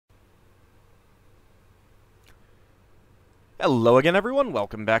Hello again, everyone.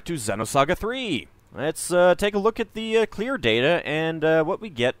 Welcome back to Xenosaga 3. Let's take a look at the clear data and what we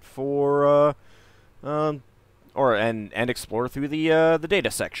get for, and explore through the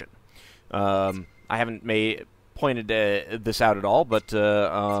data section. I haven't pointed this out at all, but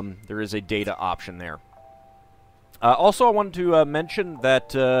there is a data option there. Also, I wanted to mention that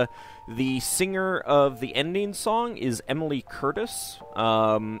the singer of the ending song is Emily Curtis.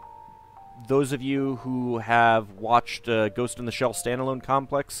 Those of you who have watched Ghost in the Shell Standalone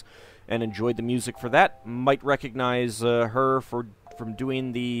Complex and enjoyed the music for that might recognize her from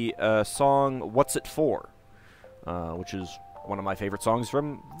doing the song What's It For, which is one of my favorite songs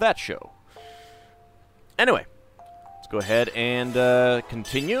from that show. Anyway, let's go ahead and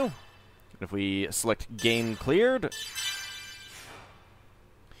continue. If we select Game Cleared.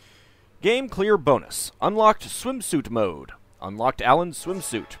 Game Clear bonus. Unlocked Swimsuit Mode. Unlocked Alan's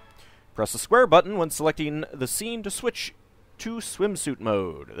swimsuit. Press the square button when selecting the scene to switch to swimsuit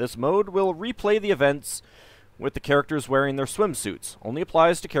mode. This mode will replay the events with the characters wearing their swimsuits. Only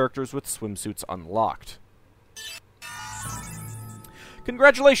applies to characters with swimsuits unlocked.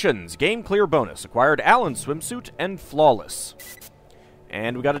 Congratulations! Game Clear bonus. Acquired Alan's swimsuit and Flawless.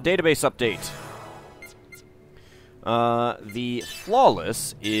 And we got a database update. The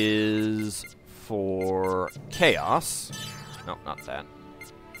Flawless is for Chaos. No, not that.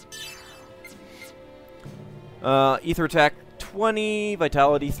 Ether Attack 20,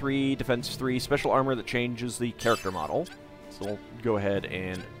 Vitality 3, Defense 3, Special Armor that changes the character model. So we'll go ahead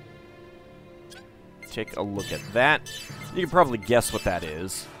and take a look at that. You can probably guess what that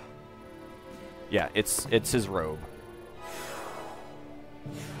is. Yeah, it's his robe.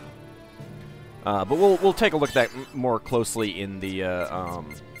 But we'll take a look at that more closely in the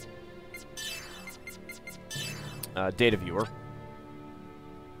data viewer.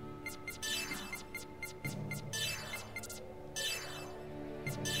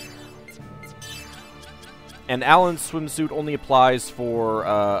 And Alan's swimsuit only applies for,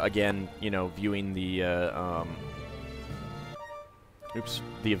 again, viewing the,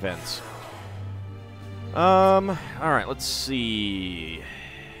 the events. Alright, let's see.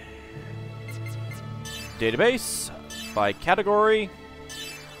 Database, by category.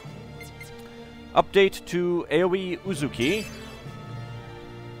 Update to Aoi Uzuki.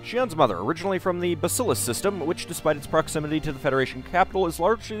 Shion's mother, originally from the Bacillus system, which, despite its proximity to the Federation capital, is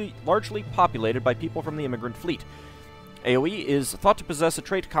largely populated by people from the immigrant fleet. Aoi is thought to possess a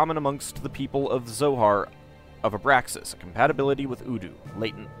trait common amongst the people of Zohar of Abraxas, a compatibility with Udu,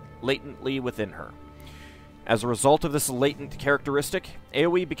 latently within her. As a result of this latent characteristic,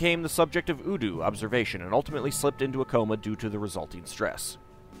 Aoi became the subject of Udu observation and ultimately slipped into a coma due to the resulting stress.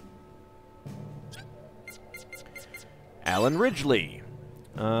 Alan Ridgely.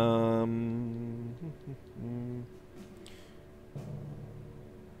 I'm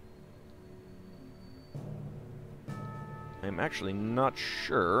actually not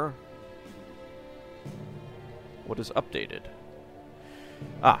sure what is updated.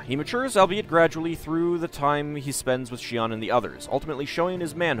 He matures, albeit gradually, through the time he spends with Shion and the others, ultimately showing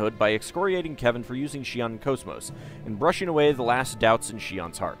his manhood by excoriating Kevin for using Shion and KOS-MOS, and brushing away the last doubts in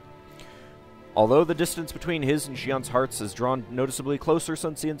Shion's heart. Although the distance between his and Shion's hearts has drawn noticeably closer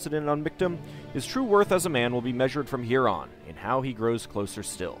since the incident on Mictum, his true worth as a man will be measured from here on, in how he grows closer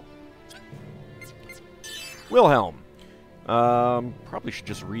still. Wilhelm. Probably should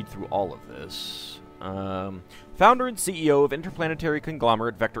just read through all of this. Founder and CEO of interplanetary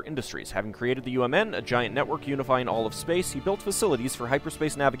conglomerate Vector Industries. Having created the UMN, a giant network unifying all of space, he built facilities for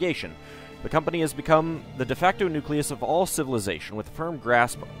hyperspace navigation. The company has become the de facto nucleus of all civilization, with a firm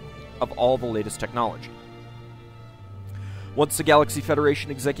grasp of all the latest technology. Once the Galaxy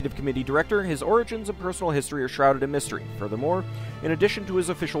Federation Executive Committee Director, his origins and personal history are shrouded in mystery. Furthermore, in addition to his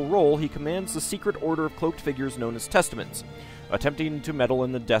official role, he commands the secret order of cloaked figures known as Testaments, attempting to meddle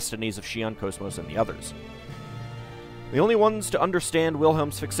in the destinies of Shion, KOS-MOS, and the others. The only ones to understand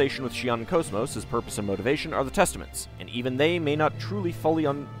Wilhelm's fixation with Shion and KOS-MOS, his purpose and motivation, are the Testaments, and even they may not truly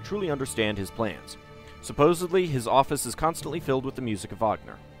understand his plans. Supposedly, his office is constantly filled with the music of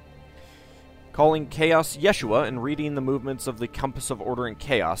Wagner. Calling Chaos Yeshua and reading the movements of the Compass of Order and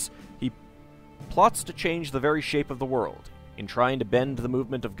Chaos, he plots to change the very shape of the world. In trying to bend the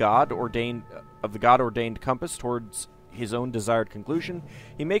movement of the God-ordained compass towards his own desired conclusion,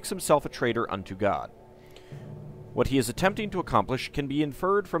 he makes himself a traitor unto God. What he is attempting to accomplish can be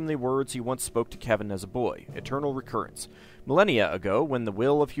inferred from the words he once spoke to Kevin as a boy: eternal recurrence. Millennia ago, when the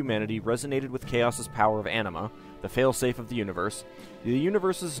will of humanity resonated with Chaos's power of anima, the failsafe of the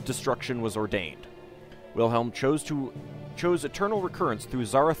universe's destruction was ordained. Wilhelm chose eternal recurrence through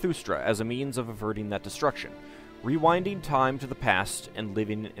Zarathustra as a means of averting that destruction. rewinding time to the past and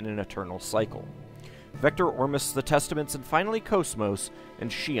living in an eternal cycle. Vector ormsed the Testaments and finally KOS-MOS and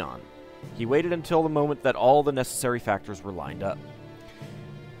Xion. He waited until the moment that all the necessary factors were lined up.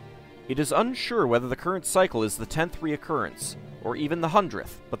 It is unsure whether the current cycle is the 10th reoccurrence, or even the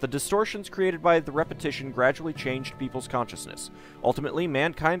 100th, but the distortions created by the repetition gradually changed people's consciousness. Ultimately,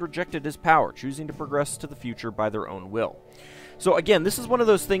 mankind rejected his power, choosing to progress to the future by their own will. So again, this is one of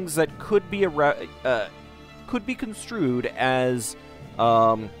those things that could be construed as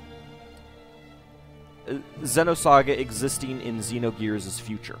Xenosaga existing in Xenogears'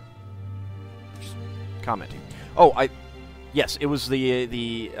 future. Just commenting. Oh, yes, it was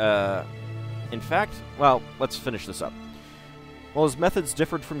in fact, well, let's finish this up. While his methods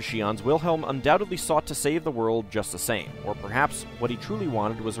differed from Xion's, Wilhelm undoubtedly sought to save the world just the same, or perhaps what he truly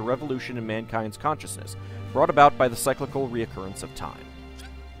wanted was a revolution in mankind's consciousness, brought about by the cyclical reoccurrence of time.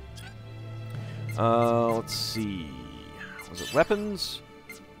 Let's see. Was it weapons?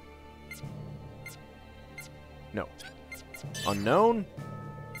 No. Unknown?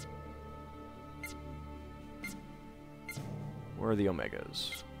 Where are the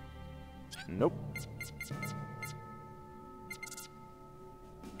Omegas? Nope.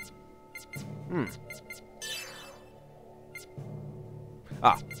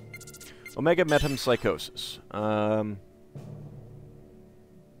 Omega metempsychosis.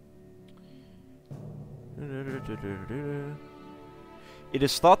 It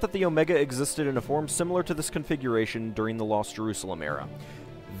is thought that the Omega existed in a form similar to this configuration during the Lost Jerusalem era.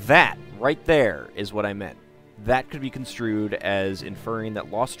 That, right there, is what I meant. That could be construed as inferring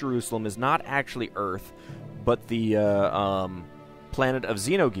that Lost Jerusalem is not actually Earth, but the planet of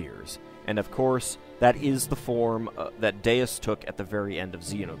Xenogears. And of course, that is the form that Deus took at the very end of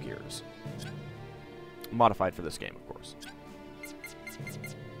Xenogears. Modified for this game, of course.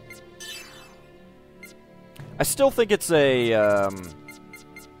 I still think it's a...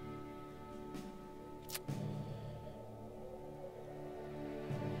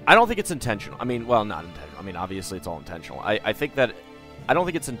 I don't think it's intentional. I mean, well, not intentional. I mean, obviously it's all intentional. I think that... I don't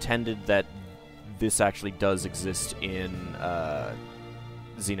think it's intended that this actually does exist in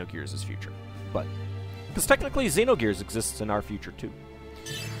Xenogears' future. But... because technically Xenogears exists in our future, too.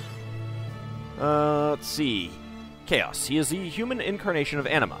 Let's see. Chaos. He is the human incarnation of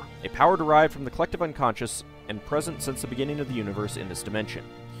anima, a power derived from the collective unconscious and present since the beginning of the universe in this dimension.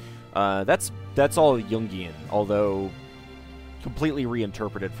 That's all Jungian, although completely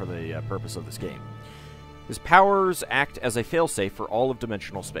reinterpreted for the purpose of this game. His powers act as a failsafe for all of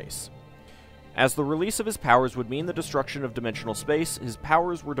dimensional space. As the release of his powers would mean the destruction of dimensional space, his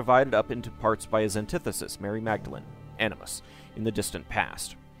powers were divided up into parts by his antithesis, Mary Magdalene, Animus, in the distant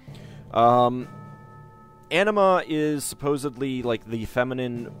past. Anima is supposedly like the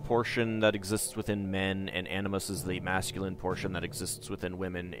feminine portion that exists within men, and Animus is the masculine portion that exists within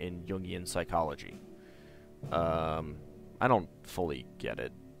women in Jungian psychology. I don't fully get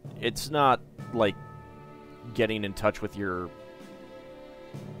it. It's not like getting in touch with your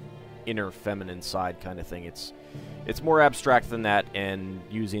inner feminine side kind of thing. It's more abstract than that, and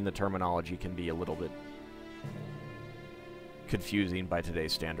using the terminology can be a little bit confusing by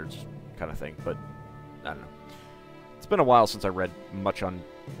today's standards kind of thing, but I don't know. It's been a while since I read much on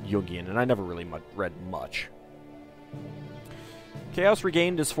Jungian, and I never really read much. Chaos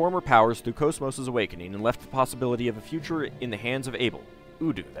regained his former powers through KOS-MOS' awakening and left the possibility of a future in the hands of Abel,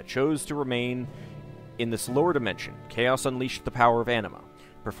 Udu, that chose to remain in this lower dimension. Chaos unleashed the power of anima,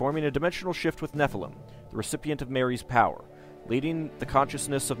 performing a dimensional shift with Nephilim, the recipient of Mary's power, leading the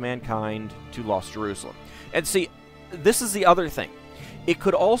consciousness of mankind to Lost Jerusalem. And see, this is the other thing. It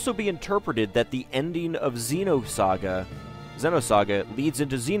could also be interpreted that the ending of Xenosaga leads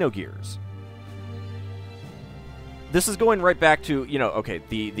into Xenogears. This is going right back to, okay,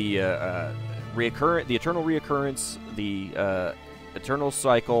 the eternal reoccurrence, the eternal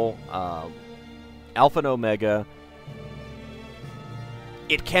cycle, Alpha and Omega.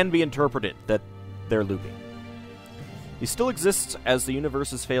 It can be interpreted that they're looping. He still exists as the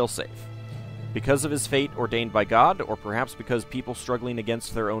universe's failsafe. Because of his fate ordained by God, or perhaps because people struggling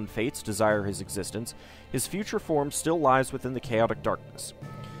against their own fates desire his existence, his future form still lies within the chaotic darkness.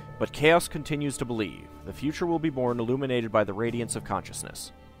 But Chaos continues to believe. The future will be born illuminated by the radiance of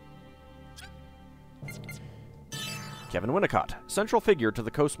consciousness. Kevin Winnicott, central figure to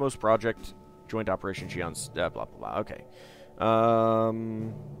the KOS-MOS project, Joint Operation Xion's, blah, blah, blah. Okay.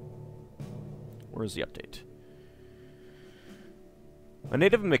 Where's the update? A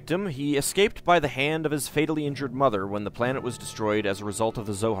native Mictum, he escaped by the hand of his fatally injured mother when the planet was destroyed as a result of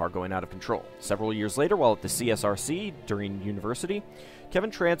the Zohar going out of control. Several years later, while at the CSRC during university, Kevin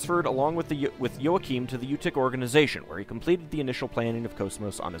transferred along with Joachim to the UTIC organization, where he completed the initial planning of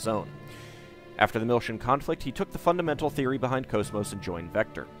KOS-MOS on his own. After the Miltian conflict, he took the fundamental theory behind KOS-MOS and joined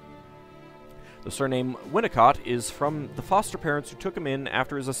Vector. The surname Winnicott is from the foster parents who took him in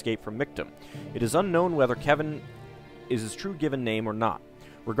after his escape from Mictum. It is unknown whether Kevin is his true given name or not.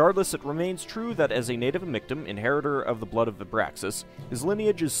 Regardless, it remains true that as a native Mictum, inheritor of the blood of Abraxas, his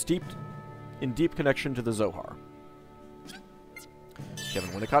lineage is steeped in deep connection to the Zohar. Kevin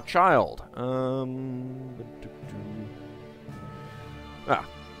Winnicott child.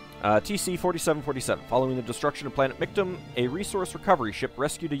 TC-4747. Following the destruction of planet Mictum, a resource recovery ship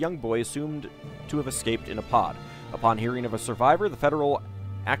rescued a young boy assumed to have escaped in a pod. Upon hearing of a survivor, the Federal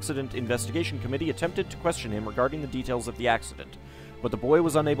Accident Investigation Committee attempted to question him regarding the details of the accident, but the boy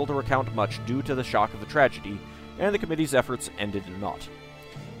was unable to recount much due to the shock of the tragedy, and the committee's efforts ended in naught.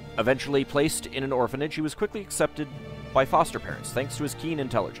 Eventually placed in an orphanage, he was quickly accepted by foster parents, thanks to his keen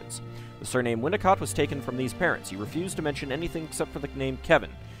intelligence. The surname Winnicott was taken from these parents. He refused to mention anything except for the name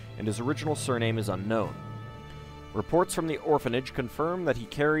Kevin, and his original surname is unknown. Reports from the orphanage confirm that he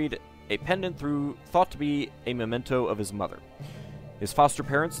carried a pendant thought to be a memento of his mother. His foster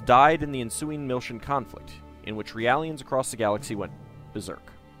parents died in the ensuing Miltian conflict, in which realians across the galaxy went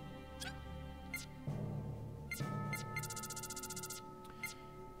berserk.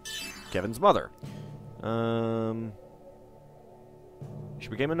 Kevin's mother. She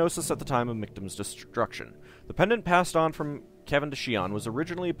became a Gnosis at the time of Mictum's destruction. The pendant passed on from Kevin to Xion was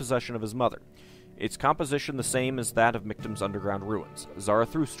originally a possession of his mother. Its composition the same as that of Mictum's underground ruins,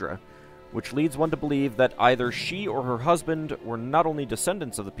 Zarathustra, which leads one to believe that either she or her husband were not only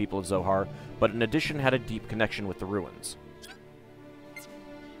descendants of the people of Zohar, but in addition had a deep connection with the ruins.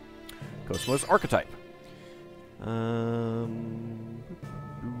 KOS-MOS archetype.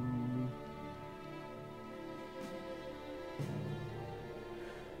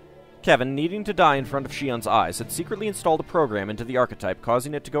 Kevin, needing to die in front of Xion's eyes, had secretly installed a program into the archetype,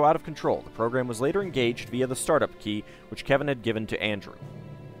 causing it to go out of control. The program was later engaged via the startup key, which Kevin had given to Andrew.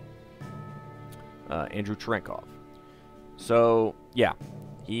 Andrew Cherenkov. So, yeah,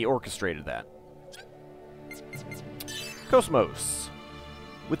 he orchestrated that. KOS-MOS.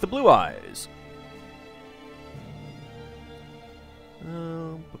 With the blue eyes.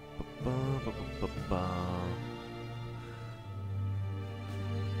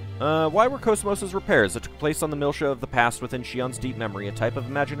 Why were KOS-MOS' repairs that took place on the Miltia of the past within Xion's deep memory a type of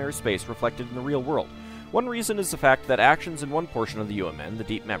imaginary space reflected in the real world? One reason is the fact that actions in one portion of the UMN, the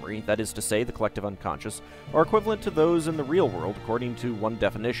deep memory, that is to say, the collective unconscious, are equivalent to those in the real world according to one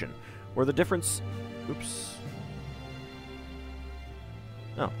definition, where the difference... Oops.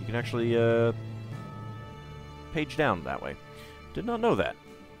 Oh, you can actually, page down that way. Did not know that.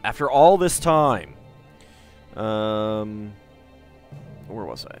 After all this time. Where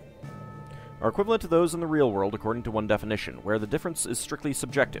was I? Are equivalent to those in the real world according to one definition, where the difference is strictly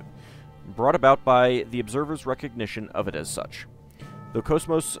subjective, brought about by the observer's recognition of it as such. Though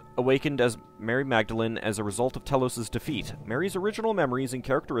KOS-MOS awakened as Mary Magdalene as a result of Telos' defeat, Mary's original memories and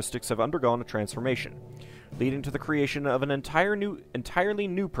characteristics have undergone a transformation, leading to the creation of an entirely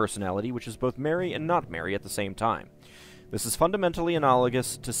new personality which is both Mary and not Mary at the same time. This is fundamentally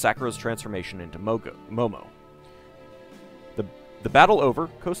analogous to Sakura's transformation into Momo. The battle over,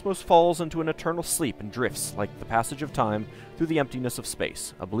 KOS-MOS falls into an eternal sleep and drifts, like the passage of time, through the emptiness of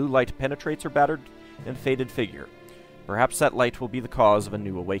space. A blue light penetrates her battered and faded figure. Perhaps that light will be the cause of a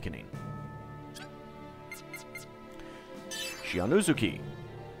new awakening. Xion Uzuki.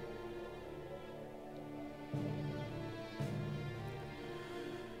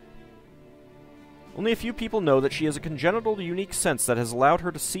 Only a few people know that she has a congenital, unique sense that has allowed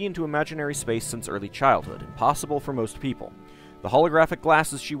her to see into imaginary space since early childhood, impossible for most people. The holographic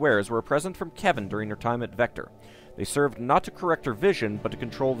glasses she wears were a present from Kevin during her time at Vector. They served not to correct her vision, but to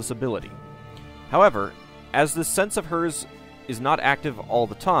control this ability. However, as this sense of hers is not active all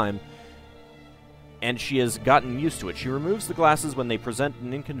the time, and she has gotten used to it, she removes the glasses when they present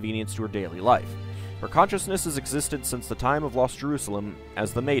an inconvenience to her daily life. Her consciousness has existed since the time of Lost Jerusalem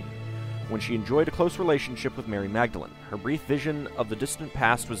as the Maiden, when she enjoyed a close relationship with Mary Magdalene. Her brief vision of the distant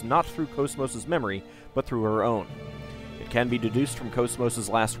past was not through KOS-MOS' memory, but through her own. It can be deduced from KOS-MOS'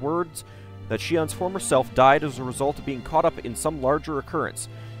 last words that Xion's former self died as a result of being caught up in some larger occurrence,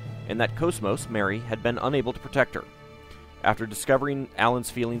 and that KOS-MOS, Mary, had been unable to protect her. After discovering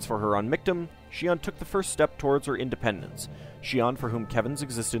Alan's feelings for her on Mictum, Xion took the first step towards her independence. Xion, for whom Kevin's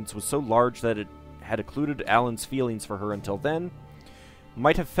existence was so large that it had occluded Alan's feelings for her until then,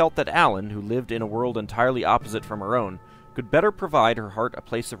 might have felt that Alan, who lived in a world entirely opposite from her own, could better provide her heart a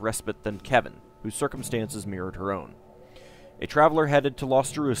place of respite than Kevin, whose circumstances mirrored her own. A traveler headed to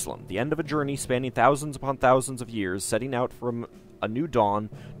Lost Jerusalem, the end of a journey spanning thousands upon thousands of years, setting out from a new dawn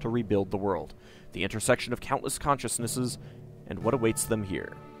to rebuild the world, the intersection of countless consciousnesses, and what awaits them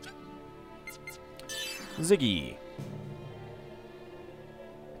here. Ziggy.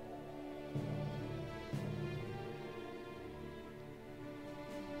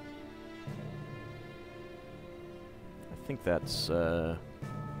 I think that's,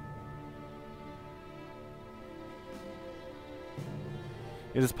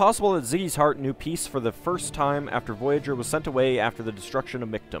 It is possible that Ziggy's heart knew peace for the first time after Voyager was sent away after the destruction of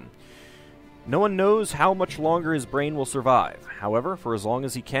Mictum. No one knows how much longer his brain will survive. However, for as long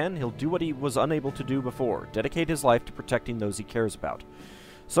as he can, he'll do what he was unable to do before, dedicate his life to protecting those he cares about.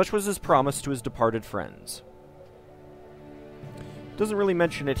 Such was his promise to his departed friends. Doesn't really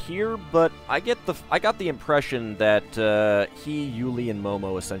mention it here, but I got the impression that he, Yuli, and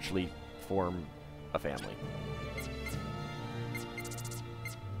Momo essentially form a family.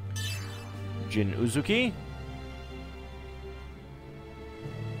 Jin Uzuki.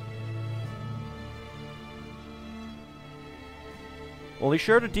 While he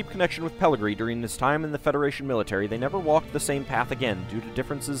shared a deep connection with Pellegrini during his time in the Federation military, they never walked the same path again due to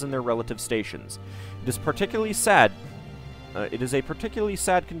differences in their relative stations. It is a particularly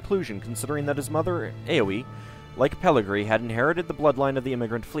sad conclusion, considering that his mother, Aoi, like Pellegrini, had inherited the bloodline of the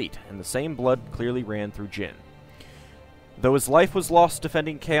immigrant fleet, and the same blood clearly ran through Jin. Though his life was lost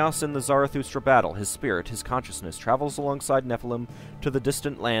defending chaos in the Zarathustra battle, his spirit, his consciousness, travels alongside Nephilim to the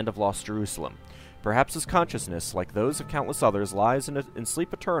distant land of Lost Jerusalem. Perhaps his consciousness, like those of countless others, lies in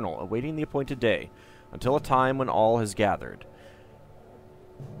sleep eternal, awaiting the appointed day, until a time when all has gathered.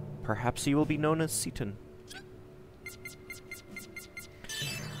 Perhaps he will be known as Seaton.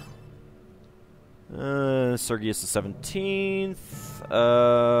 Sergius the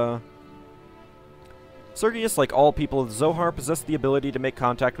 17th. Sergius, like all people of the Zohar, possessed the ability to make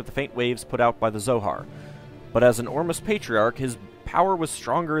contact with the faint waves put out by the Zohar. But as an Ormus Patriarch, his power was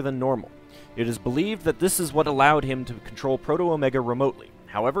stronger than normal. It is believed that this is what allowed him to control Proto-Omega remotely.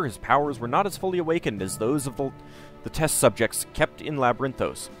 However, his powers were not as fully awakened as those of the test subjects kept in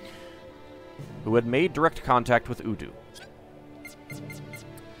Labyrinthos, who had made direct contact with Udu.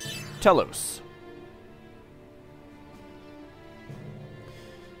 Telos.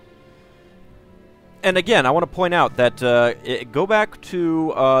 And again, I want to point out that go back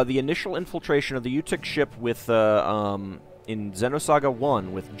to the initial infiltration of the Utic ship with in Xenosaga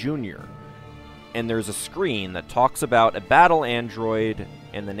 1 with Junior, and there's a screen that talks about a battle android,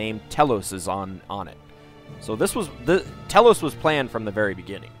 and the name Telos is on it. So Telos was planned from the very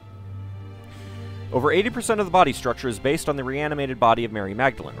beginning. Over 80% of the body structure is based on the reanimated body of Mary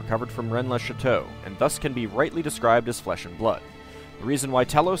Magdalene, recovered from Rennes-le-Château, and thus can be rightly described as flesh and blood. The reason why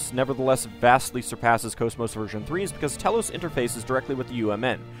Telos nevertheless vastly surpasses KOS-MOS version 3 is because Telos interfaces directly with the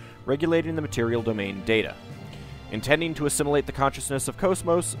UMN, regulating the material domain data. Intending to assimilate the consciousness of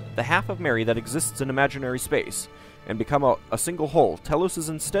KOS-MOS, the half of Mary that exists in imaginary space, and become a single whole, Telos is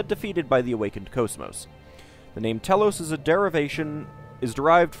instead defeated by the awakened KOS-MOS. The name Telos is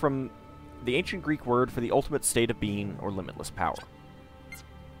derived from the ancient Greek word for the ultimate state of being or limitless power.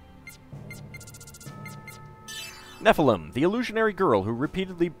 Nephilim, the illusionary girl who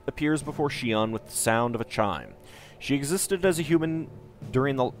repeatedly appears before Shion with the sound of a chime. She existed as a human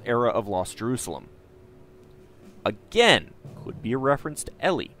during the era of Lost Jerusalem. Again, could be a reference to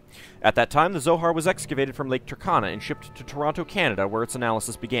Ellie. At that time, the Zohar was excavated from Lake Turkana and shipped to Toronto, Canada, where its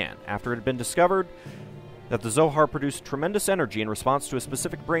analysis began. After it had been discovered that the Zohar produced tremendous energy in response to a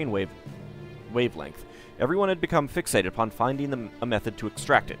specific brain wavelength, everyone had become fixated upon finding a method to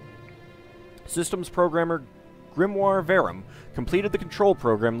extract it. Systems programmer Grimoire Verum completed the control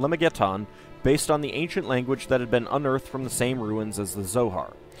program Lemageton based on the ancient language that had been unearthed from the same ruins as the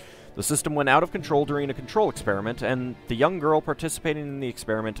Zohar. The system went out of control during a control experiment, and the young girl participating in the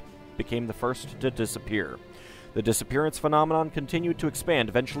experiment became the first to disappear. The disappearance phenomenon continued to expand,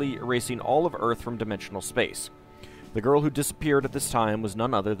 eventually erasing all of Earth from dimensional space. The girl who disappeared at this time was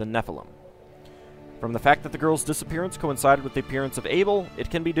none other than Nephilim. From the fact that the girl's disappearance coincided with the appearance of Abel,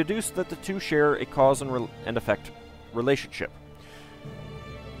 it can be deduced that the two share a cause and effect relationship,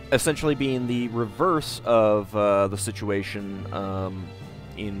 essentially being the reverse of the situation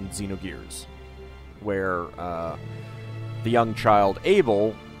in Xenogears, where the young child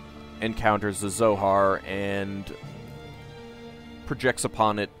Abel encounters the Zohar and projects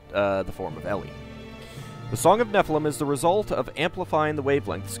upon it the form of Ellie. The Song of Nephilim is the result of amplifying the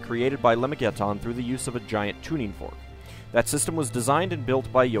wavelengths created by Lemageton through the use of a giant tuning fork. That system was designed and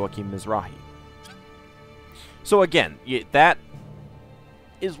built by Joachim Mizrahi. So again, that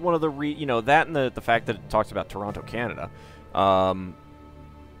is one of the that and the fact that it talks about Toronto, Canada. Have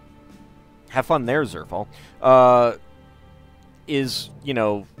fun there, Zerfall. Is,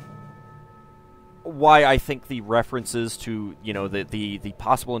 why I think the references to, the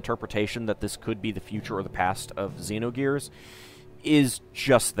possible interpretation that this could be the future or the past of Xenogears is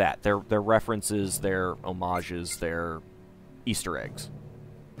just that. They're references, they're homages, they're Easter eggs.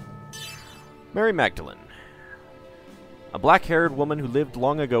 Mary Magdalene. A black-haired woman who lived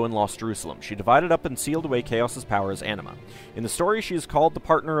long ago in Lost Jerusalem. She divided up and sealed away Chaos's power as anima. In the story, she is called the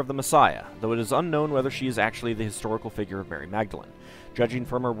partner of the Messiah, though it is unknown whether she is actually the historical figure of Mary Magdalene. Judging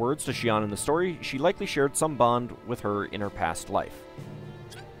from her words to Xion in the story, she likely shared some bond with her in her past life.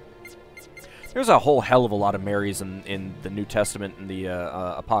 There's a whole hell of a lot of Marys in the New Testament and the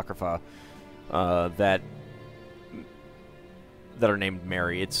Apocrypha that are named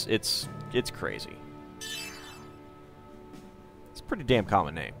Mary. It's crazy. Pretty damn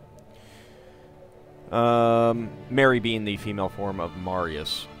common name. Mary being the female form of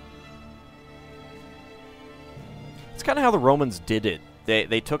Marius. It's kind of how the Romans did it.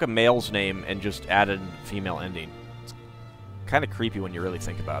 They took a male's name and just added a female ending. It's kind of creepy when you really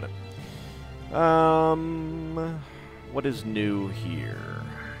think about it. What is new here?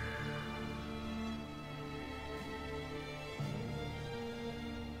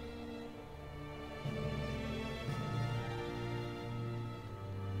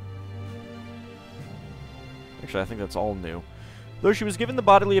 Actually, I think that's all new. Though she was given the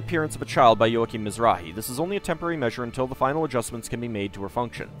bodily appearance of a child by Joachim Mizrahi, this is only a temporary measure until the final adjustments can be made to her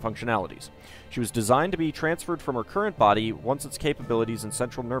functionalities. She was designed to be transferred from her current body once its capabilities and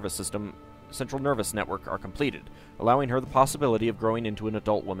central nervous network are completed, allowing her the possibility of growing into an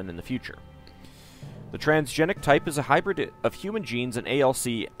adult woman in the future. The transgenic type is a hybrid of human genes and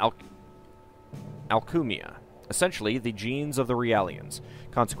ALC alchemia, essentially the genes of the Realians.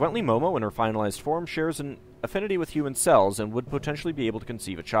 Consequently, Momo, in her finalized form, shares an affinity with human cells and would potentially be able to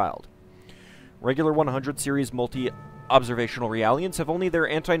conceive a child. Regular 100 series multi-observational Realians have only their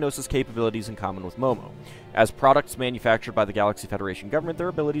anti-gnosis capabilities in common with Momo. As products manufactured by the Galaxy Federation government, their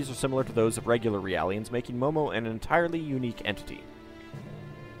abilities are similar to those of regular Realians, making Momo an entirely unique entity.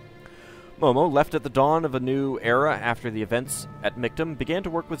 Momo, left at the dawn of a new era after the events at Mictum, began to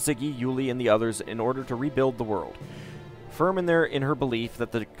work with Ziggy, Yuli, and the others in order to rebuild the world. Firm in her belief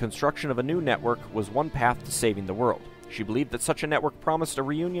that the construction of a new network was one path to saving the world. She believed that such a network promised a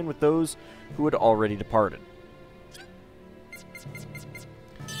reunion with those who had already departed.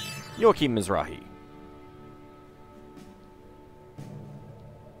 Joachim Mizrahi.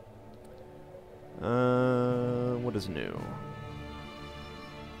 What is new?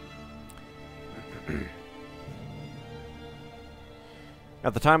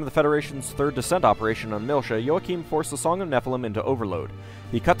 At the time of the Federation's third descent operation on Miltia, Joachim forced the Song of Nephilim into overload.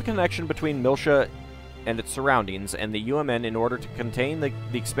 He cut the connection between Miltia and its surroundings and the UMN in order to contain the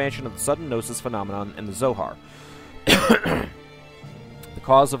expansion of the sudden gnosis phenomenon and the Zohar, the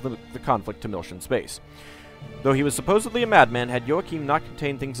cause of the conflict to Miltian space. Though he was supposedly a madman, had Joachim not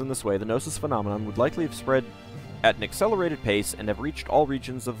contained things in this way, the gnosis phenomenon would likely have spread at an accelerated pace and have reached all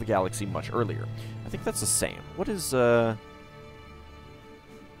regions of the galaxy much earlier. I think that's the same. What is,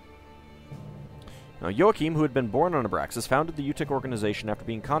 Now, Joachim, who had been born on Abraxas, founded the UTIC organization after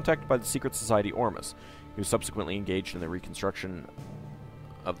being contacted by the secret society Ormus. He was subsequently engaged in the reconstruction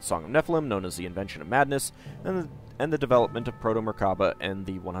of the Song of Nephilim, known as the Invention of Madness, and the development of Proto-Merkaba and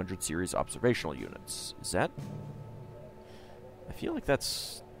the 100 series observational units. Is that... I feel like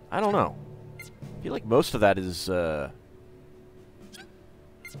that's... I don't know. I feel like most of that is,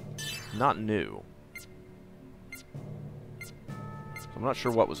 not new. So I'm not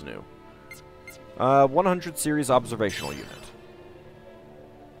sure what was new. 100 series observational unit.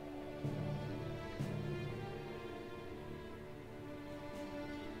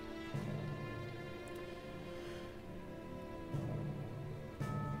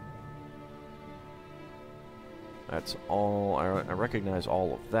 That's all. I recognize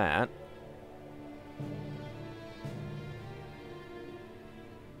all of that.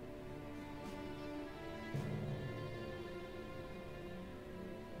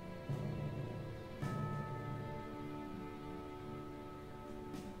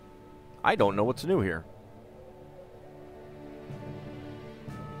 I don't know what's new here.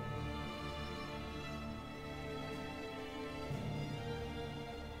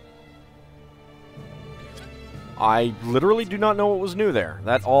 I literally do not know what was new there.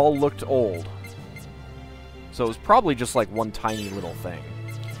 That all looked old. So it was probably just like one tiny little thing.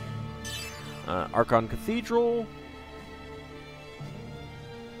 Archon Cathedral.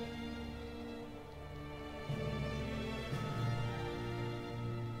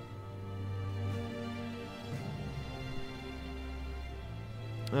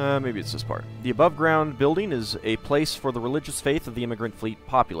 Maybe it's this part. The above-ground building is a place for the religious faith of the immigrant fleet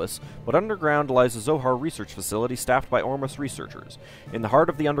populace, but underground lies a Zohar research facility staffed by AuldDragon researchers. In the heart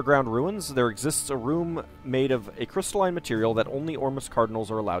of the underground ruins, there exists a room made of a crystalline material that only AuldDragon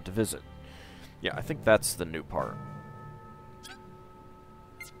cardinals are allowed to visit. Yeah, I think that's the new part.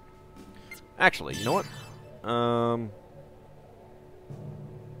 Actually, you know what?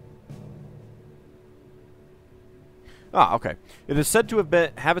 Okay. It is said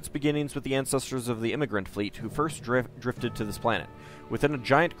to have its beginnings with the ancestors of the immigrant fleet who first drifted to this planet. Within a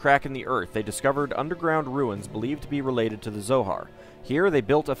giant crack in the earth, they discovered underground ruins believed to be related to the Zohar. Here, they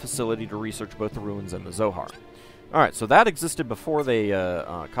built a facility to research both the ruins and the Zohar. Alright, so that existed before they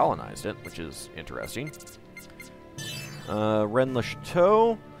colonized it, which is interesting. Rennes Le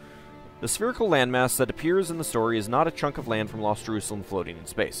Chateau. The spherical landmass that appears in the story is not a chunk of land from Lost Jerusalem floating in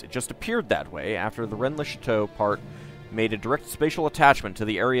space. It just appeared that way after the Rennes Le Chateau part made a direct spatial attachment to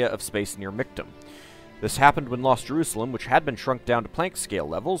the area of space near Mictum. This happened when Lost Jerusalem, which had been shrunk down to Planck scale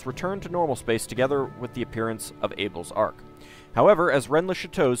levels, returned to normal space together with the appearance of Abel's Ark. However, as Rennes Le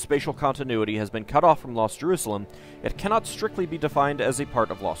Chateau's spatial continuity has been cut off from Lost Jerusalem, it cannot strictly be defined as a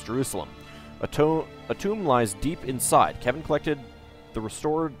part of Lost Jerusalem. A tomb lies deep inside. Kevin collected the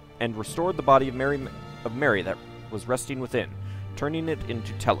restored the body of Mary that was resting within, turning it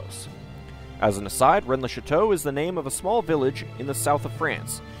into Telos. As an aside, Rennes Le Chateau is the name of a small village in the south of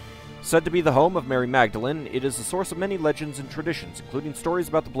France. Said to be the home of Mary Magdalene, it is the source of many legends and traditions, including stories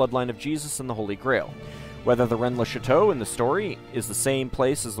about the bloodline of Jesus and the Holy Grail. Whether the Rennes Le Chateau in the story is the same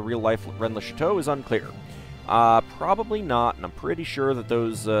place as the real-life Rennes Le Chateau is unclear. Probably not, and I'm pretty sure that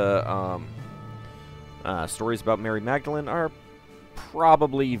those stories about Mary Magdalene are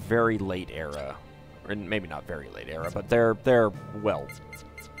probably very late era. Or maybe not very late era, but they're late.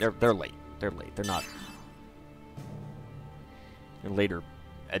 They're late. They're not later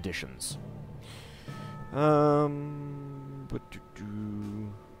editions.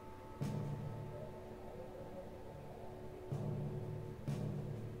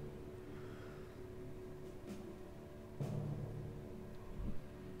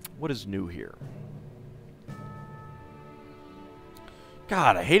 What is new here?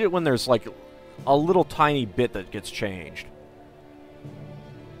 God, I hate it when there's like a little tiny bit that gets changed.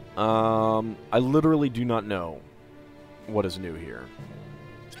 I literally do not know what is new here.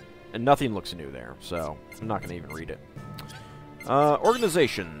 And nothing looks new there, so I'm not going to even read it.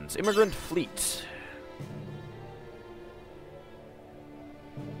 Organizations. Immigrant Fleet.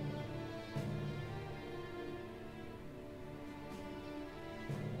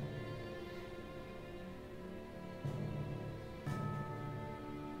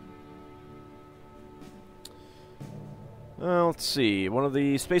 Let's see. One of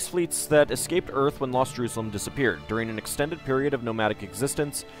the space fleets that escaped Earth when Lost Jerusalem disappeared. During an extended period of nomadic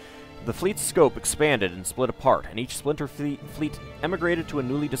existence, the fleet's scope expanded and split apart, and each splinter fleet emigrated to a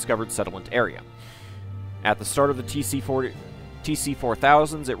newly discovered settlement area. At the start of the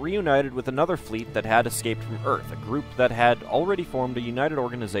TC-4000s, it reunited with another fleet that had escaped from Earth, a group that had already formed a united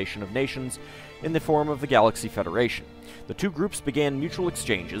organization of nations in the form of the Galaxy Federation. The two groups began mutual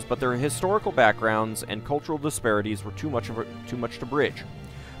exchanges, but their historical backgrounds and cultural disparities were too much to bridge.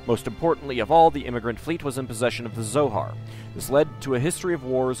 Most importantly of all, the immigrant fleet was in possession of the Zohar. This led to a history of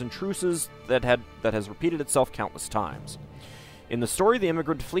wars and truces that has repeated itself countless times. In the story, the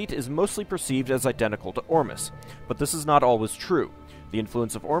immigrant fleet is mostly perceived as identical to AuldDragon, but this is not always true. The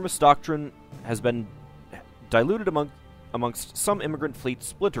influence of AuldDragon doctrine has been diluted amongst some immigrant fleet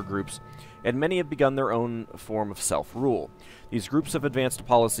splinter groups, and many have begun their own form of self-rule. These groups have advanced a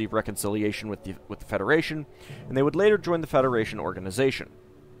policy of reconciliation with the Federation, and they would later join the Federation organization.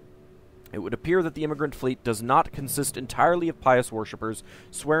 It would appear that the immigrant fleet does not consist entirely of pious worshippers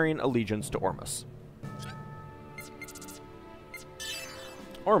swearing allegiance to AuldDragon.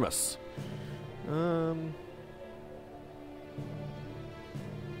 AuldDragon.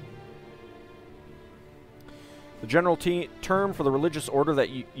 The general term for the religious order that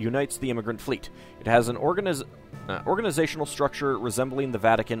unites the immigrant fleet. It has an organizational structure resembling the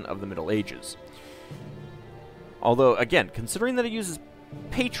Vatican of the Middle Ages. Although, again, considering that it uses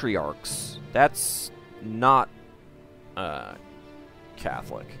patriarchs, that's not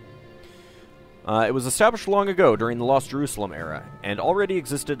Catholic. It was established long ago during the Lost Jerusalem era, and already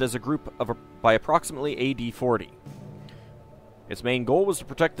existed as a group by approximately AD 40. Its main goal was to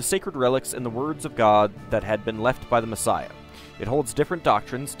protect the sacred relics and the words of God that had been left by the Messiah. It holds different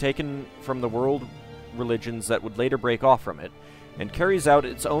doctrines taken from the world religions that would later break off from it, and carries out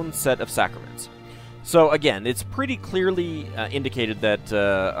its own set of sacraments. So again, it's pretty clearly indicated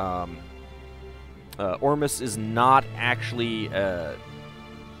that Ormus is not actually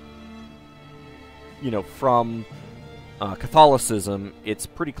from Catholicism, it's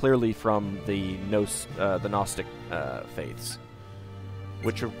pretty clearly from the Gnostic faiths,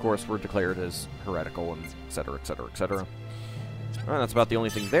 which of course were declared as heretical, and etc., etc., etc. Alright, that's about the only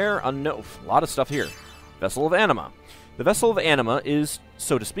thing there. A lot of stuff here. Vessel of Anima. The Vessel of Anima is,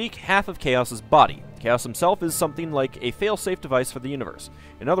 so to speak, half of Chaos's body. Chaos himself is something like a fail-safe device for the universe.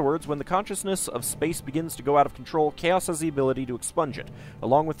 In other words, when the consciousness of space begins to go out of control, Chaos has the ability to expunge it,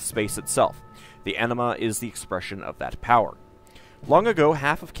 along with space itself. The Anima is the expression of that power. Long ago,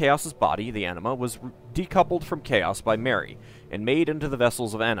 half of Chaos's body, the Anima, was decoupled from Chaos by Mary, and made into the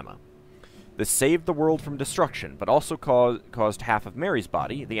Vessels of Anima. This saved the world from destruction, but also caused half of Mary's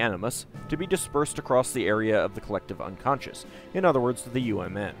body, the Animus, to be dispersed across the area of the collective unconscious, in other words, the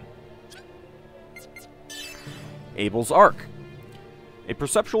UMN. Abel's Arc. A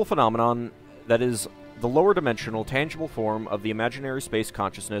perceptual phenomenon that is the lower dimensional, tangible form of the imaginary space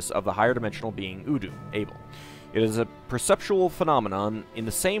consciousness of the higher dimensional being Udu, Abel. It is a perceptual phenomenon in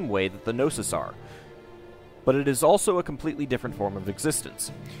the same way that the Gnosis are, but it is also a completely different form of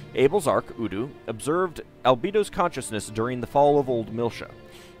existence. Abel's Arc, Udu, observed Albedo's consciousness during the fall of Old Milsha.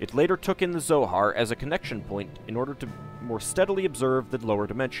 It later took in the Zohar as a connection point in order to more steadily observe the lower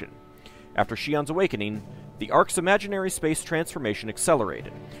dimension. After Shion's awakening, the Ark's imaginary space transformation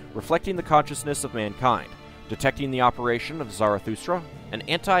accelerated, reflecting the consciousness of mankind. Detecting the operation of Zarathustra, an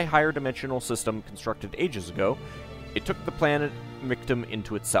anti-higher dimensional system constructed ages ago, it took the planet Mictum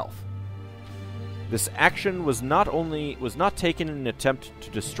into itself. This action was not taken in an attempt to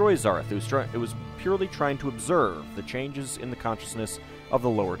destroy Zarathustra, it was purely trying to observe the changes in the consciousness of the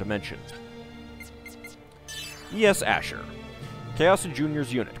lower dimension. E.S. Asher. Chaos and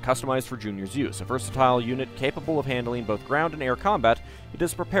Junior's unit, customized for Junior's use. A versatile unit capable of handling both ground and air combat, it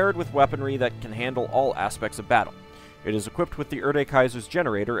is prepared with weaponry that can handle all aspects of battle. It is equipped with the Erde Kaiser's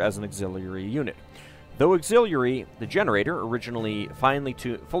generator as an auxiliary unit. Though auxiliary, the generator, originally fully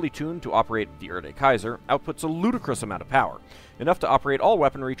tuned to operate the Erde Kaiser, outputs a ludicrous amount of power, enough to operate all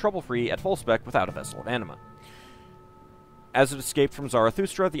weaponry trouble-free at full spec without a Vessel of Anima. As it escaped from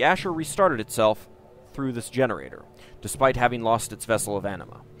Zarathustra, the Asher restarted itself through this generator, despite having lost its Vessel of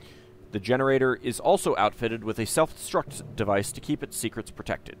Anima. The generator is also outfitted with a self-destruct device to keep its secrets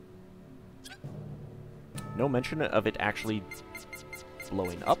protected. No mention of it actually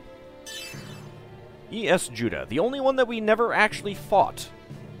blowing up. E.S. Judah, the only one that we never actually fought.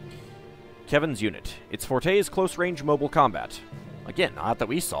 Kevin's unit. Its forte is close-range mobile combat. Again, not that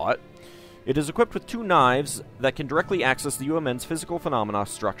we saw it. It is equipped with 2 knives that can directly access the UMN's physical phenomena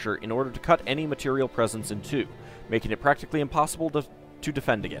structure in order to cut any material presence in 2, making it practically impossible to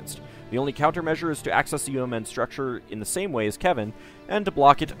defend against. The only countermeasure is to access the UMN structure in the same way as Kevin, and to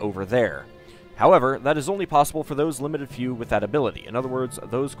block it over there. However, that is only possible for those limited few with that ability, in other words,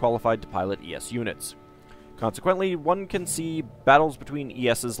 those qualified to pilot ES units. Consequently, one can see battles between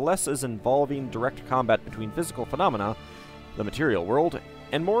ESs less as involving direct combat between physical phenomena, the material world,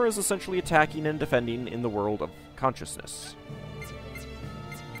 and more as essentially attacking and defending in the world of consciousness.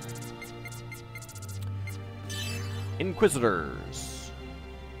 Inquisitors.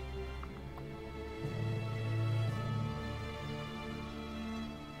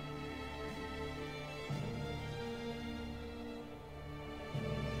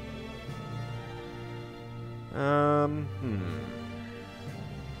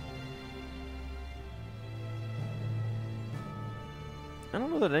 I don't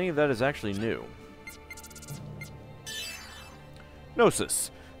know that any of that is actually new.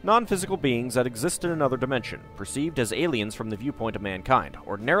 Gnosis. Non-physical beings that exist in another dimension, perceived as aliens from the viewpoint of mankind.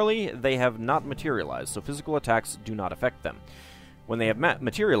 Ordinarily, they have not materialized, so physical attacks do not affect them. When they have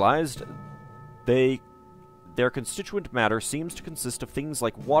materialized, their constituent matter seems to consist of things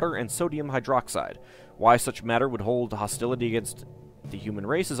like water and sodium hydroxide. Why such matter would hold hostility against the human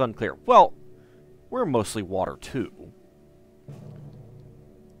race is unclear. Well, we're mostly water too.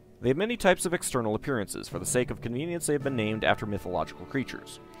 They have many types of external appearances. For the sake of convenience, they have been named after mythological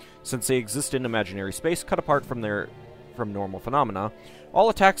creatures. Since they exist in imaginary space, cut apart from normal phenomena, all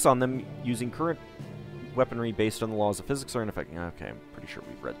attacks on them using current weaponry based on the laws of physics are ineffective. Okay, I'm pretty sure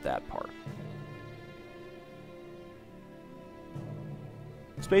we've read that part.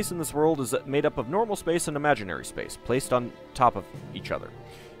 Space in this world is made up of normal space and imaginary space, placed on top of each other.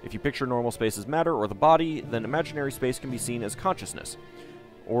 If you picture normal space as matter or the body, then imaginary space can be seen as consciousness,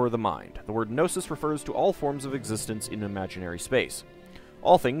 or the mind. The word gnosis refers to all forms of existence in imaginary space.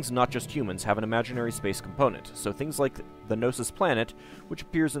 All things, not just humans, have an imaginary space component, so things like the Gnosis planet, which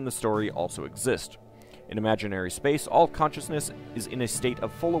appears in the story, also exist. In imaginary space, all consciousness is in a state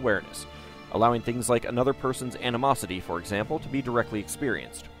of full awareness, allowing things like another person's animosity, for example, to be directly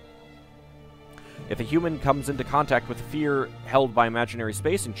experienced. If a human comes into contact with fear held by imaginary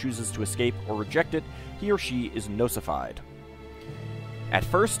space and chooses to escape or reject it, he or she is nosified. At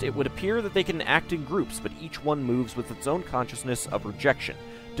first, it would appear that they can act in groups, but each one moves with its own consciousness of rejection,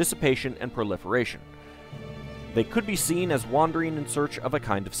 dissipation, and proliferation. They could be seen as wandering in search of a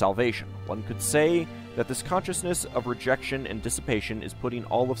kind of salvation. One could say that this consciousness of rejection and dissipation is putting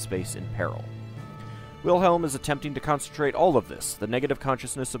all of space in peril. Wilhelm is attempting to concentrate all of this, the negative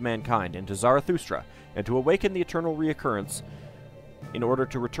consciousness of mankind, into Zarathustra, and to awaken the eternal reoccurrence in order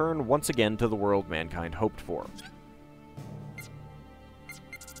to return once again to the world mankind hoped for.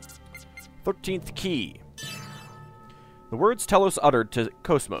 13th Key. The words Telos uttered to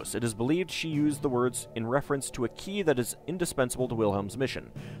KOS-MOS. It is believed she used the words in reference to a key that is indispensable to Wilhelm's mission,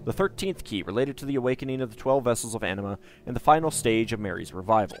 the 13th key, related to the awakening of the 12 vessels of anima and the final stage of Mary's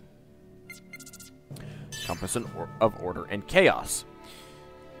revival. Compass of Order and Chaos.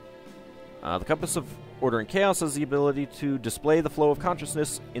 The Compass of Order and Chaos has the ability to display the flow of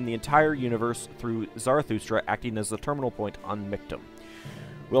consciousness in the entire universe through Zarathustra, acting as the terminal point on Mictum.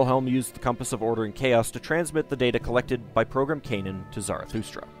 Wilhelm used the Compass of Order and Chaos to transmit the data collected by Program Canaan to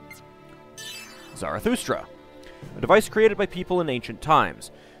Zarathustra. Zarathustra, a device created by people in ancient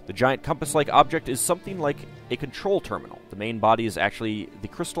times. The giant compass-like object is something like a control terminal. The main body is actually the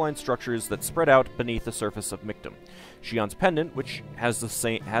crystalline structures that spread out beneath the surface of Mictum. Shion's pendant, which has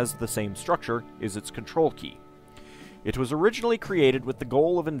the same structure, is its control key. It was originally created with the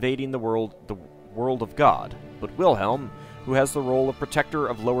goal of invading the world of God, but Wilhelm, who has the role of protector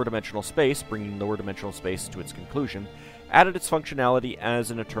of lower-dimensional space, bringing lower-dimensional space to its conclusion, added its functionality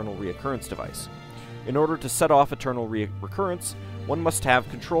as an eternal reoccurrence device. In order to set off eternal recurrence, one must have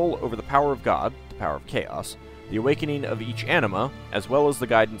control over the power of God, the power of chaos, the awakening of each anima, as well as the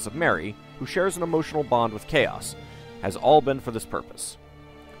guidance of Mary, who shares an emotional bond with chaos, has all been for this purpose.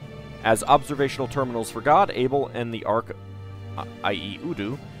 As observational terminals for God, Abel and the Ark, i.e.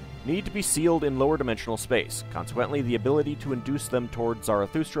 Udu, need to be sealed in lower dimensional space. Consequently, the ability to induce them toward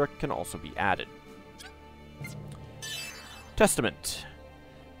Zarathustra can also be added. Testament.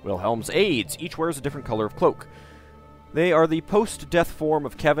 Wilhelm's aides. Each wears a different color of cloak. They are the post-death form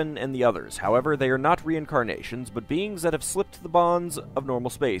of Kevin and the others. However, they are not reincarnations, but beings that have slipped the bonds of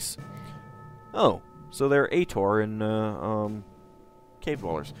normal space. Oh, so they're Ator and, cave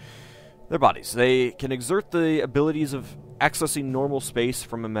dwellers. Their bodies. They can exert the abilities of accessing normal space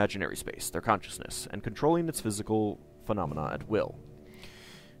from imaginary space, their consciousness, and controlling its physical phenomena at will.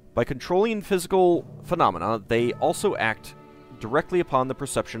 By controlling physical phenomena, they also act directly upon the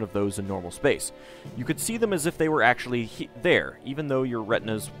perception of those in normal space. You could see them as if they were actually there, even though your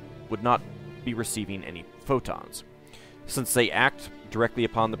retinas would not be receiving any photons. Since they act directly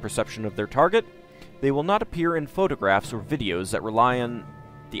upon the perception of their target, they will not appear in photographs or videos that rely on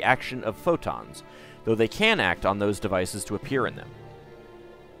the action of photons, though they can act on those devices to appear in them.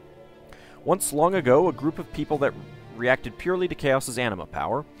 Once long ago, a group of people that reacted purely to Chaos's anima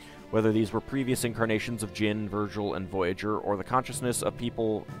power, whether these were previous incarnations of Jinn, Virgil, and Voyager, or the consciousness of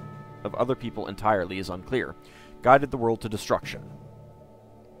other people entirely, is unclear, guided the world to destruction.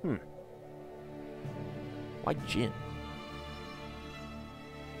 Why Jinn?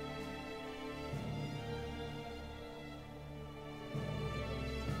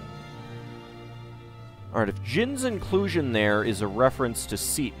 Alright, if Jinn's inclusion there is a reference to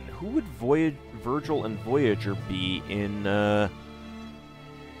Seton, who would Virgil and Voyager be in, the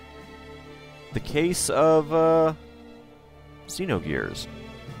case of, Xenogears?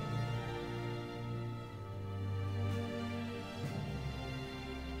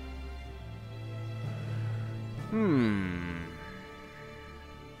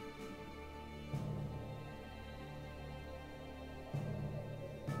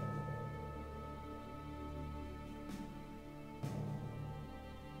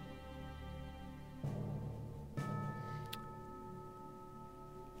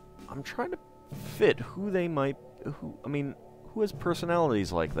 I'm trying to fit who they might... who has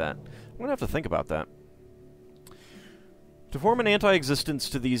personalities like that? I'm gonna have to think about that. To form an anti-existence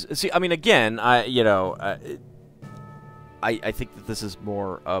to these... See, again, I think that this is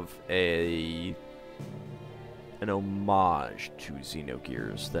more of an homage to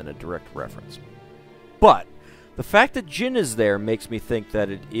Xenogears than a direct reference. But the fact that Jin is there makes me think that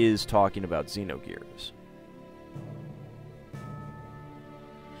it is talking about Xenogears.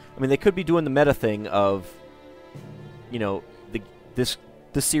 They could be doing the meta thing of, this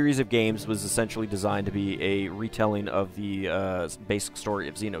series of games was essentially designed to be a retelling of the basic story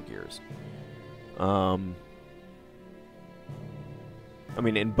of Xenogears.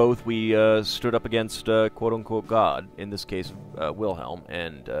 In both we stood up against quote-unquote God, in this case Wilhelm,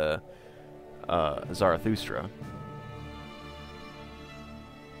 and Zarathustra.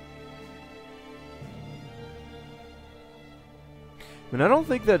 I mean, I don't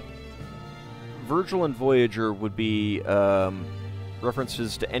think that Virgil and Voyager would be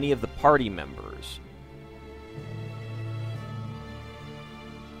references to any of the party members.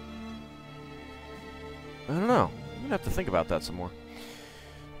 I don't know. I'm going to have to think about that some more.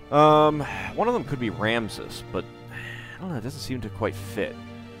 One of them could be Ramses, but I don't know, it doesn't seem to quite fit.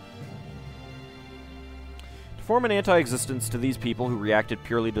 To form an anti-existence to these people who reacted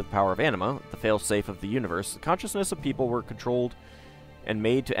purely to the power of anima, the fail-safe of the universe, the consciousness of people were controlled and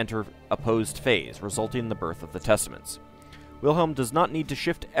made to enter opposed phase, resulting in the birth of the Testaments. Wilhelm does not need to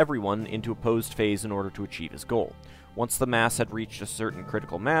shift everyone into opposed phase in order to achieve his goal. Once the mass had reached a certain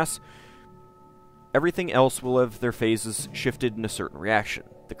critical mass, everything else will have their phases shifted in a certain reaction.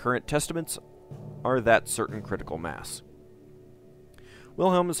 The current Testaments are that certain critical mass.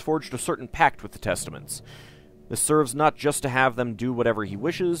 Wilhelm has forged a certain pact with the Testaments. This serves not just to have them do whatever he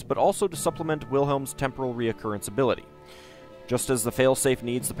wishes, but also to supplement Wilhelm's temporal reoccurrence ability. Just as the failsafe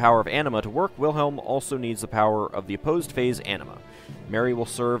needs the power of anima to work, Wilhelm also needs the power of the opposed phase anima. Mary will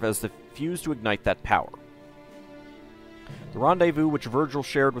serve as the fuse to ignite that power. The rendezvous which Virgil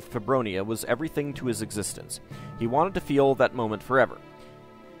shared with Febronia was everything to his existence. He wanted to feel that moment forever.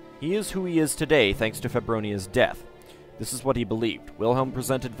 He is who he is today thanks to Febronia's death. This is what he believed. Wilhelm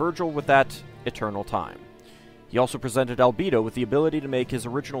presented Virgil with that eternal time. He also presented Albedo with the ability to make his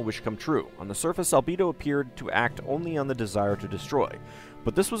original wish come true. On the surface, Albedo appeared to act only on the desire to destroy,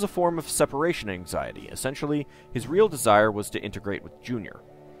 but this was a form of separation anxiety. Essentially, his real desire was to integrate with Junior.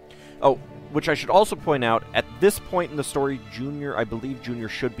 Oh, which I should also point out, at this point in the story, I believe Junior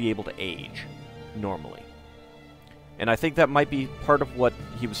should be able to age, normally. And I think that might be part of what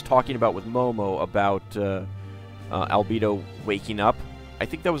he was talking about with Momo about Albedo waking up. I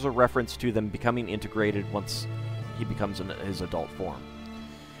think that was a reference to them becoming integrated once he becomes in his adult form.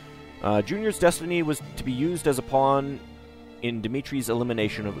 Junior's destiny was to be used as a pawn in Dimitri's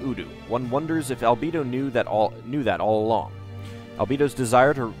elimination of Udu. One wonders if Albedo knew that all along. Albedo's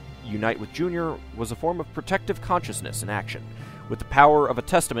desire to unite with Junior was a form of protective consciousness in action. With the power of a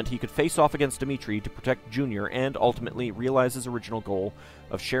testament, he could face off against Dimitri to protect Junior and ultimately realize his original goal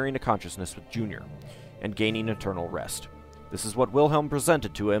of sharing a consciousness with Junior and gaining eternal rest. This is what Wilhelm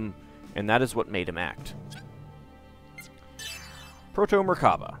presented to him, and that is what made him act.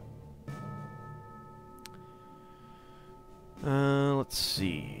 Proto-Merkaba. Let's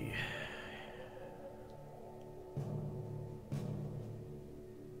see.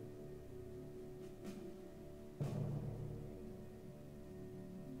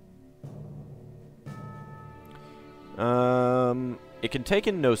 It can take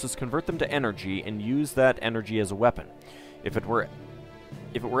in Gnosis, convert them to energy, and use that energy as a weapon. If it were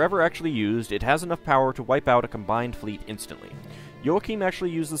ever actually used, it has enough power to wipe out a combined fleet instantly. Joachim actually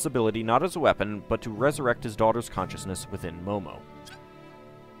used this ability not as a weapon, but to resurrect his daughter's consciousness within Momo.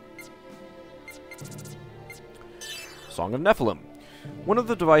 Song of Nephilim. One of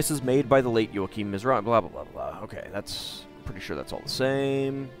the devices made by the late Joachim Mizrahi, blah blah blah blah. Okay, that's pretty sure that's all the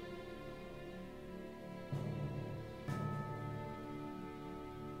same.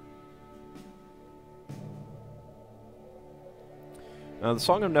 The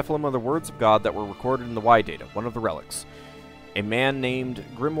Song of Nephilim are the words of God that were recorded in the Y data, one of the relics. A man named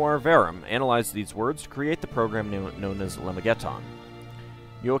Grimoire Verum analyzed these words to create the program known as Lemageton.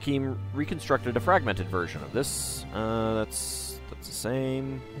 Joachim reconstructed a fragmented version of this. That's the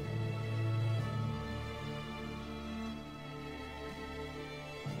same.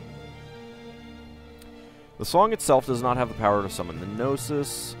 The song itself does not have the power to summon the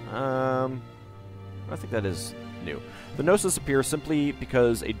Gnosis. I think that is new. The Gnosis appears simply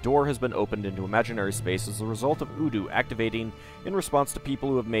because a door has been opened into imaginary space as a result of Udu activating in response to people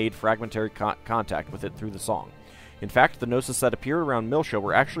who have made fragmentary contact with it through the song. In fact, the Gnosis that appeared around Milsha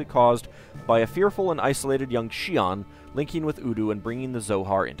were actually caused by a fearful and isolated young Shion linking with Udu and bringing the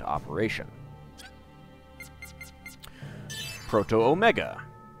Zohar into operation. Proto-Omega.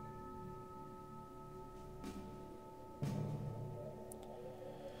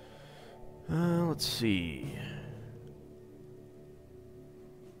 Let's see.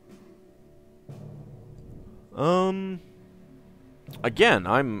 Again,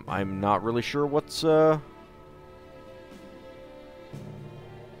 I'm not really sure what's new.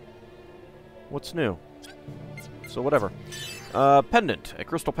 So whatever. Pendant. A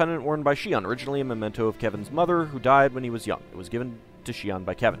crystal pendant worn by Shion, originally a memento of Kevin's mother, who died when he was young. It was given to Shion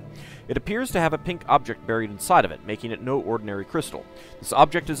by Kevin. It appears to have a pink object buried inside of it, making it no ordinary crystal. This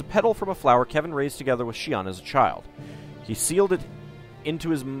object is a petal from a flower Kevin raised together with Shion as a child. He sealed it into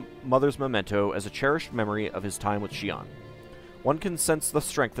his mother's memento as a cherished memory of his time with Shion. One can sense the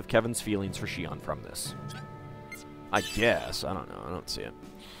strength of Kevin's feelings for Shion from this. I guess. I don't know. I don't see it.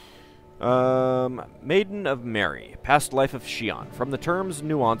 Maiden of Mary, past life of Shion. From the term's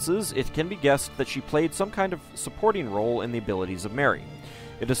nuances, it can be guessed that she played some kind of supporting role in the abilities of Mary.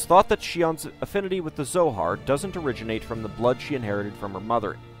 It is thought that Shion's affinity with the Zohar doesn't originate from the blood she inherited from her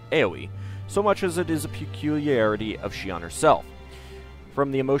mother, Aoi, so much as it is a peculiarity of Shion herself,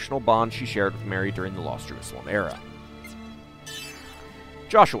 from the emotional bond she shared with Mary during the Lost Jerusalem era.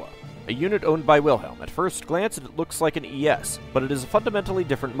 Joshua, a unit owned by Wilhelm. At first glance, it looks like an ES, but it is a fundamentally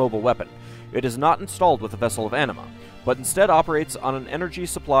different mobile weapon. It is not installed with a vessel of anima, but instead operates on an energy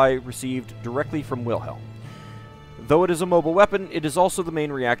supply received directly from Wilhelm. Though it is a mobile weapon, it is also the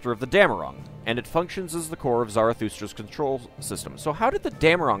main reactor of the Dameron, and it functions as the core of Zarathustra's control system. So how did the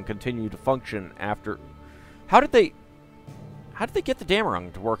Dameron continue to function after... How did they get the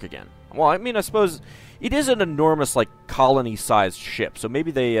Dameron to work again? Well, I mean, I suppose it is an enormous, like, colony-sized ship, so maybe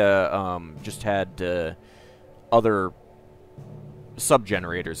they just had other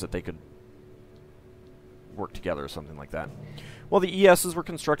sub-generators that they could work together or something like that. While the ESs were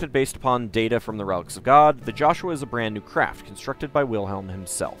constructed based upon data from the Relics of God, the Joshua is a brand new craft, constructed by Wilhelm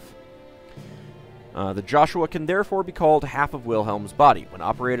himself. The Joshua can therefore be called half of Wilhelm's body. When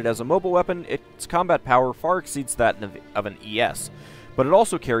operated as a mobile weapon, its combat power far exceeds that of an ES, but it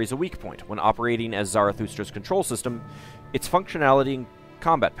also carries a weak point. When operating as Zarathustra's control system, its functionality and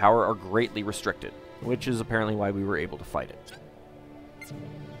combat power are greatly restricted, which is apparently why we were able to fight it.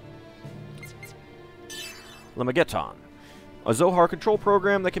 Lemageton. A Zohar control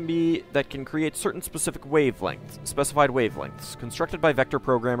program that can create certain specific specified wavelengths, constructed by vector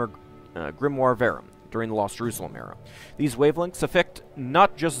programmer Grimoire Verum during the Lost Jerusalem era. These wavelengths affect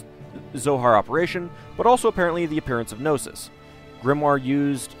not just Zohar operation, but also apparently the appearance of Gnosis. Grimoire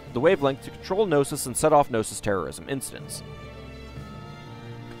used the wavelength to control Gnosis and set off Gnosis terrorism incidents.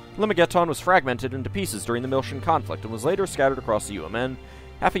 Lemageton was fragmented into pieces during the Miltian conflict and was later scattered across the UMN.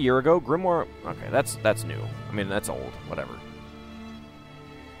 Half a year ago, Grimoire... Okay, that's new. I mean, that's old. Whatever.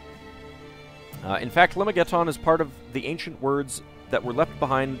 In fact, Lemageton is part of the ancient words that were left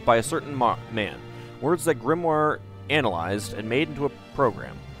behind by a certain man. Words that Grimoire analyzed and made into a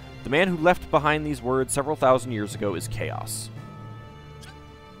program. The man who left behind these words several thousand years ago is Chaos.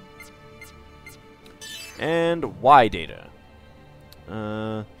 And why data?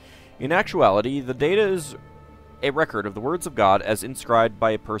 In actuality, the data is a record of the words of God as inscribed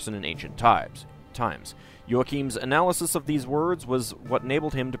by a person in ancient times. Joachim's analysis of these words was what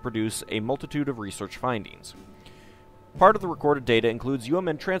enabled him to produce a multitude of research findings. Part of the recorded data includes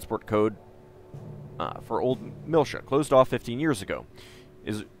UMN transport code for Old Miltia, closed off 15 years ago.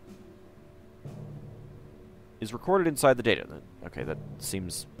 Is recorded inside the data. Okay, that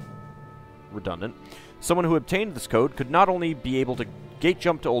seems redundant. Someone who obtained this code could not only be able to gate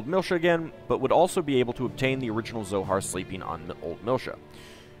jump to Old Miltia again, but would also be able to obtain the original Zohar sleeping on Old Miltia.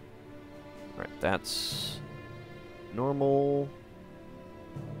 Alright, that's normal.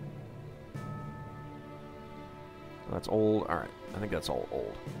 That's old. Alright, I think that's all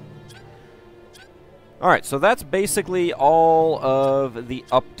old. Alright, so that's basically all of the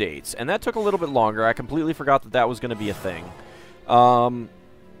updates. And that took a little bit longer. I completely forgot that that was going to be a thing.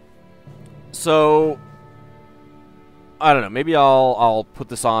 So I don't know. Maybe I'll put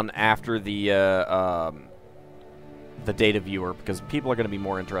this on after the data viewer, because people are going to be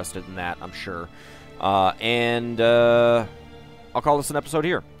more interested in that, I'm sure. And I'll call this an episode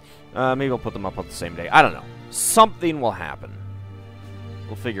here. Maybe I'll put them up on the same day. I don't know. Something will happen.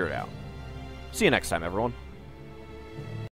 We'll figure it out. See you next time, everyone.